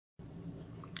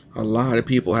A lot of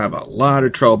people have a lot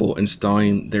of trouble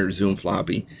installing their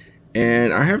ZoomFloppy,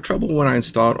 and I have trouble when I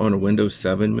install it on a Windows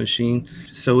 7 machine.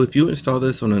 So if you install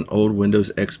this on an old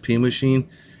Windows XP machine,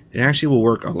 it actually will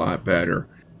work a lot better.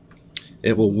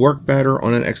 It will work better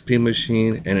on an XP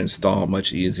machine and install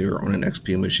much easier on an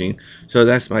XP machine. So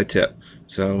that's my tip.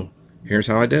 So here's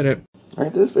how I did it.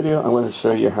 Alright, this video I'm going to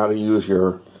show you how to use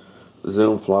your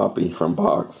ZoomFloppy from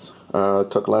box.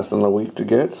 It took less than a week to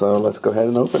get, so let's go ahead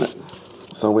and open it.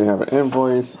 So we have an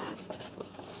invoice,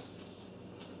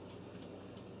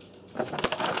 a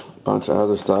bunch of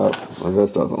other stuff. Well,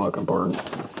 this doesn't look important.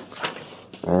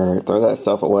 Alright, throw that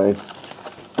stuff away.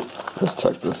 Let's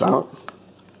check this out.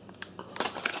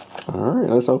 Alright,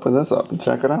 let's open this up and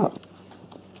check it out.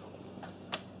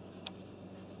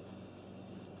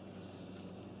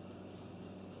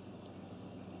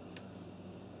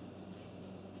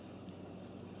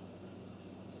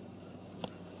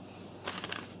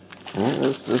 Alright,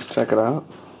 let's just check it out.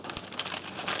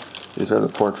 These are the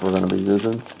ports we're going to be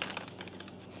using.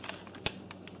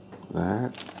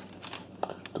 That.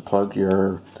 To plug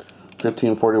your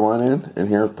 1541 in, and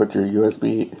here put your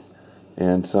USB.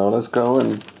 And so let's go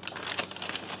and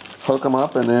hook them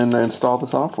up and then install the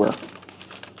software.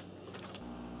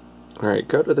 Alright,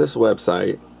 go to this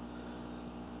website,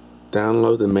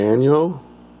 download the manual,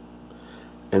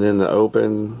 and then the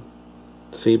open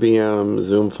CBM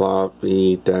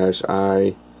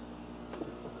ZoomFloppy-i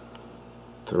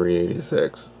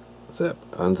 386 zip.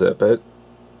 Unzip it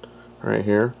right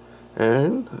here,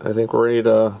 and I think we're ready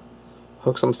to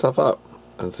hook some stuff up.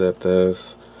 Unzip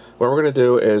this. What we're going to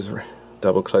do is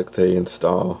double click the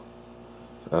install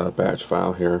batch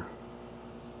file here,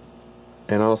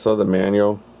 and also the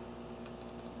manual.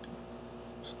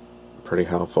 Pretty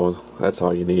helpful. That's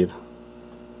all you need.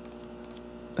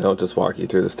 It'll just walk you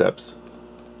through the steps.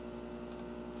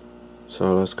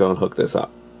 So let's go and hook this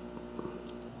up.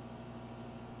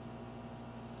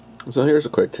 So here's a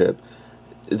quick tip.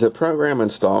 The program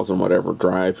installs on whatever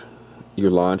drive you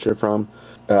launch it from.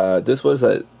 This was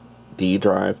a D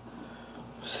drive,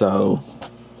 so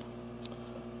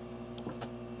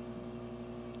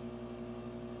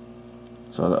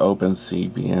the open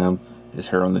CBM is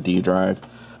here on the D drive.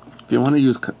 If you want to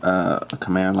use a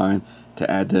command line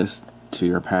to add this to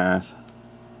your path,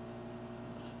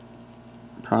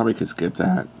 probably could skip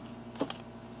that,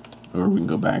 or we can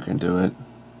go back and do it.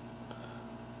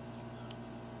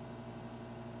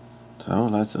 So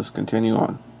let's just continue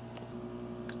on.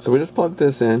 So we just plug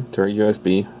this in to our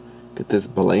USB, get this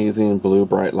blazing blue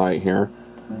bright light here,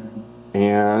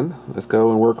 and let's go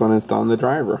and work on installing the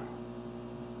driver.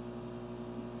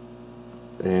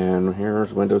 And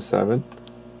here's Windows 7.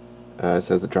 It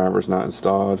says the driver's not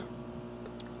installed.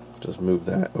 Just move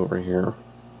that over here.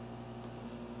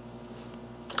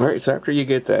 Alright, so after you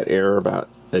get that error about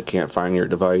it can't find your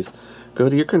device, go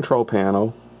to your control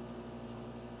panel,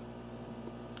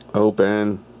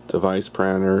 open device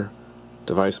printer,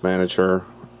 device manager.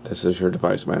 This is your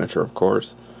device manager, of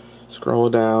course. Scroll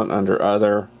down under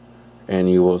other, and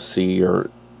you will see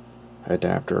your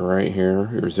adapter right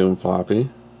here, your ZoomFloppy.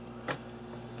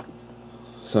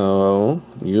 So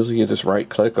usually you just right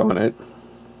click on it,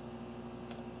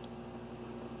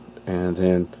 and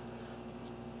then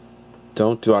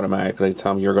don't do automatically.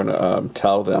 Tell them you're going to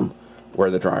tell them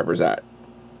where the driver's at.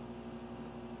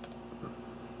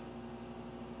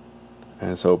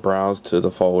 And so browse to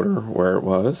the folder where it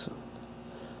was,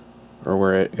 or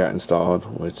where it got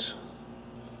installed, which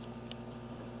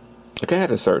I had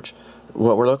to search.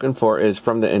 What we're looking for is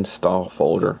from the install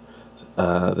folder.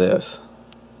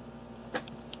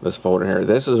 This folder here.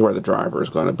 This is where the driver is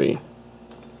going to be.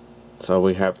 So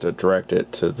we have to direct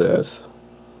it to this.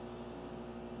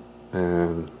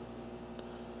 And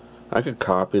I could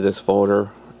copy this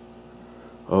folder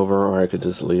over, or I could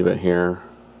just leave it here.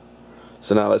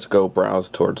 So now let's go browse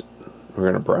towards, we're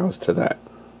going to browse to that.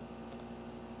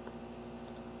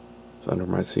 So under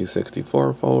my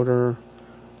C64 folder,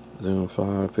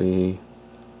 ZoomFloppy,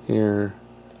 here,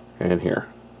 and here.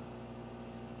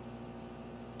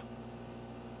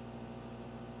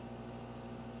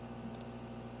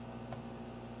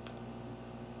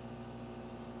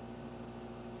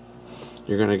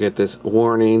 You're going to get this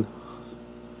warning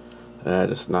that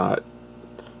it's not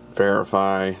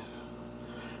verify.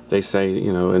 They say,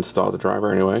 you know, install the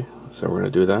driver anyway. So we're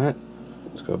going to do that.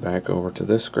 Let's go back over to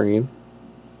this screen.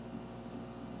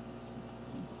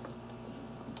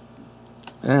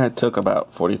 And it took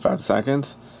about 45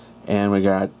 seconds. And we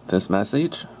got this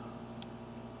message.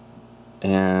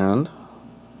 And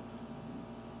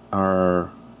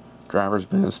our driver's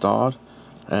been installed.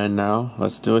 And now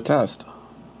let's do a test.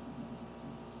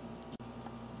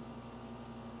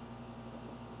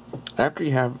 After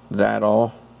you have that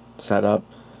all set up,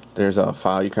 there's a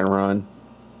file you can run.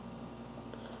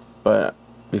 But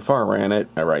before I ran it,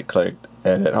 I right-clicked,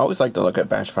 edit. I always like to look at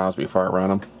bash files before I run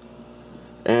them.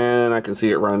 And I can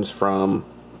see it runs from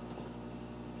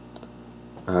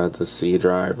the C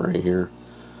drive right here.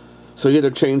 So you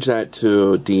either change that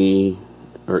to D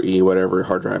or E, whatever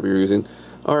hard drive you're using,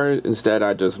 or instead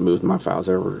I just moved my files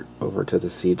over to the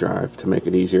C drive to make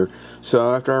it easier.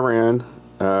 So after I ran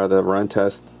the run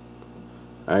test,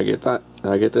 I get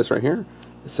this right here.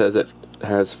 It says it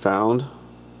has found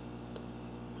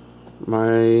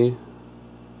my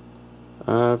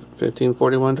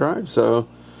 1541 drive, so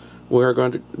we're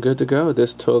good to go.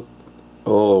 This took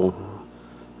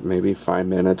maybe 5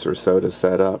 minutes or so to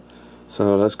set up.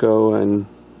 So let's go and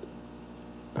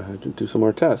do some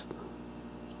more tests.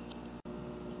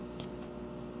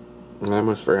 I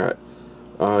almost forgot.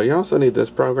 You also need this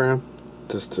program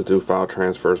just to do file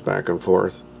transfers back and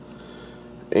forth,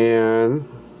 and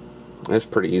it's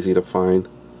pretty easy to find.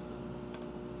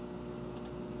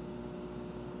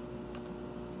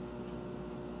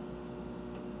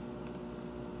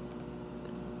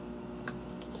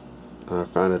 I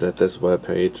found it at this web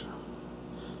page.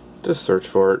 Just search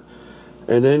for it,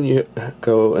 and then you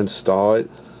go install it.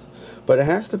 But it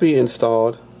has to be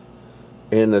installed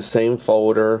in the same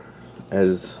folder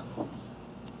as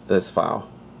this file,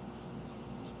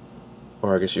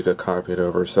 or I guess you could copy it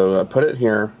over. So I put it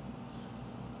here,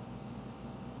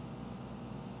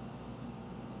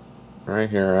 right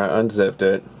here. I unzipped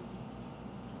it,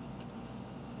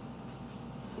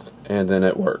 and then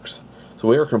it works. So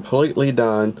we are completely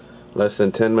done. Less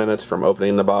than 10 minutes from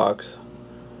opening the box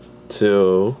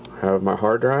to have my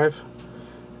hard drive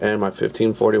and my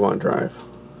 1541 drive.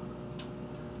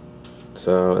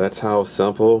 So that's how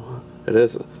simple it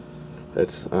is.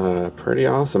 It's pretty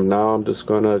awesome. Now I'm just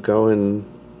gonna go and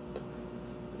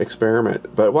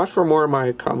experiment. But watch for more of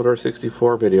my Commodore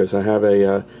 64 videos. I have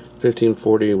a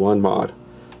 1541 mod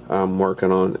I'm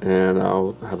working on, and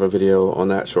I'll have a video on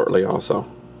that shortly also.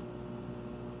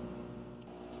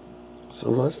 So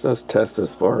let's just test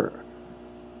this for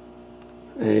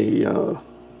a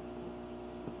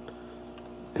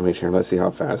image here. Let's see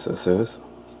how fast this is.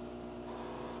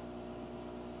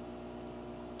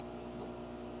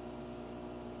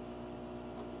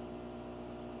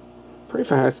 Pretty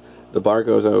fast. The bar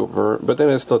goes over, but then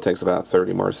it still takes about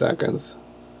 30 more seconds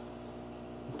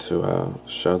to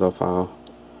show the file.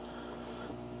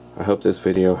 I hope this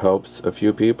video helps a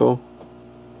few people.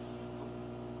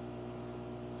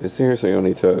 It seriously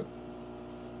only took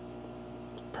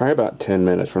probably about 10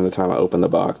 minutes from the time I opened the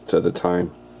box to the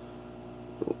time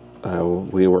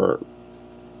we were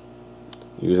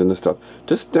using this stuff.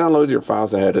 Just download your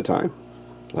files ahead of time,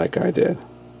 like I did,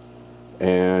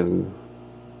 and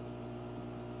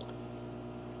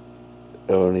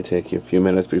it'll only take you a few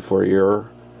minutes before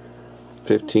your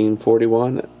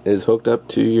 1541 is hooked up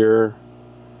to your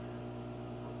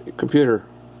computer.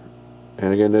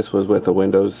 And again, this was with a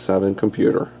Windows 7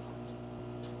 computer.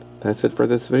 That's it for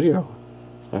this video.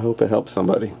 I hope it helps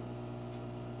somebody.